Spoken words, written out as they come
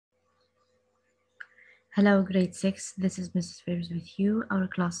Hello, grade 6. This is Mrs. Fairs with you. Our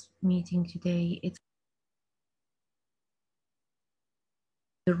class meeting today is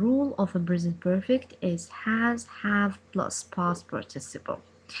the rule of a present perfect is has, have plus past participle.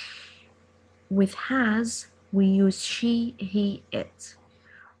 With has, we use she, he, it.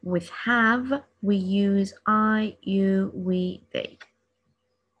 With have, we use I, you, we, they.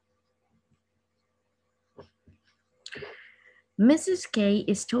 Mrs. K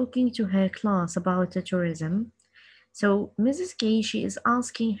is talking to her class about the tourism. So Mrs. K, she is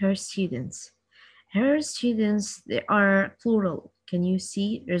asking her students. Her students, they are plural. Can you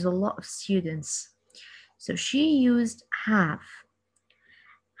see? There's a lot of students. So she used have.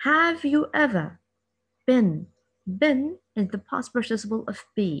 Have you ever been? Been is the past participle of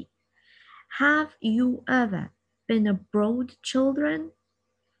be. Have you ever been abroad, children?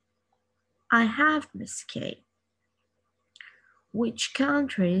 I have, Miss K. Which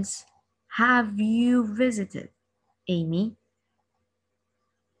countries have you visited, Amy?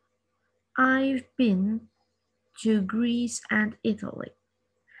 I've been to Greece and Italy.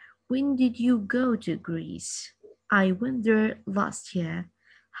 When did you go to Greece? I went there last year.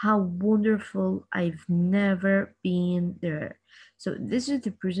 How wonderful. I've never been there. So this is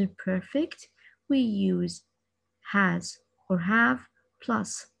the present perfect. We use has or have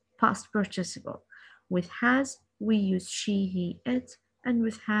plus past participle. With has, we use she, he, it, and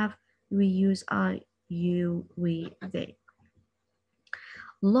with have, we use I, you, we, they.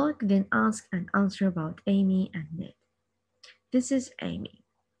 Locke then asked and answer about Amy and Ned. This is Amy.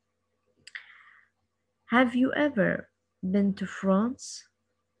 Have you ever been to France?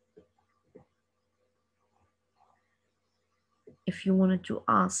 If you wanted to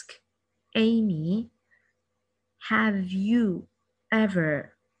ask Amy, have you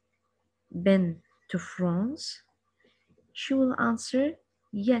ever been to France? She will answer,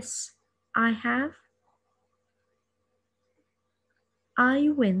 yes, I have. I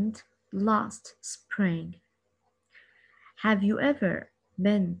went last spring. Have you ever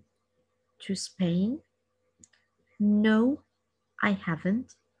been to Spain? No, I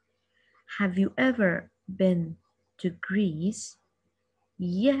haven't. Have you ever been to Greece?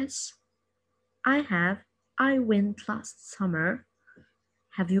 Yes, I have. I went last summer.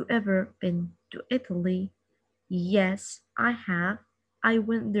 Have you ever been to Italy? Yes, I have. I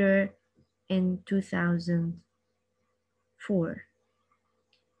went there in 2004.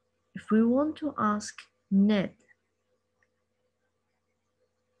 If we want to ask Ned,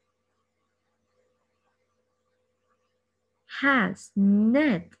 has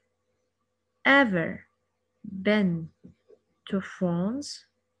Ned ever been to France?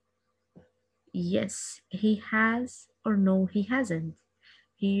 Yes, he has, or no, he hasn't.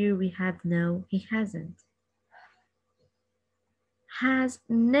 Here we have no, he hasn't. Has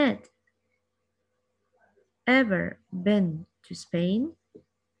Ned ever been to Spain?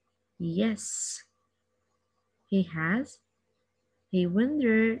 Yes, he has. He went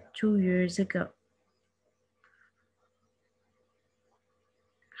there 2 years ago.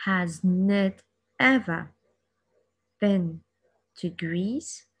 Has Ned ever been to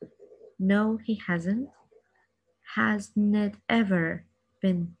Greece? No, he hasn't. Has Ned ever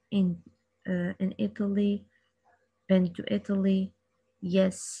been in Italy? Been to Italy?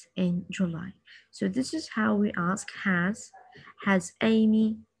 Yes, in July. So this is how we ask has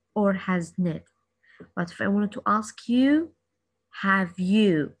Amy, or has Ned. But if I wanted to ask you, have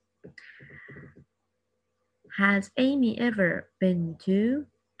you? Has Amy ever been to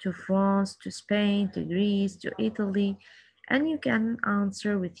France, to Spain, to Greece, to Italy? And you can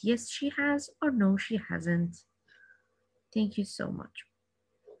answer with yes, she has, or no, she hasn't. Thank you so much.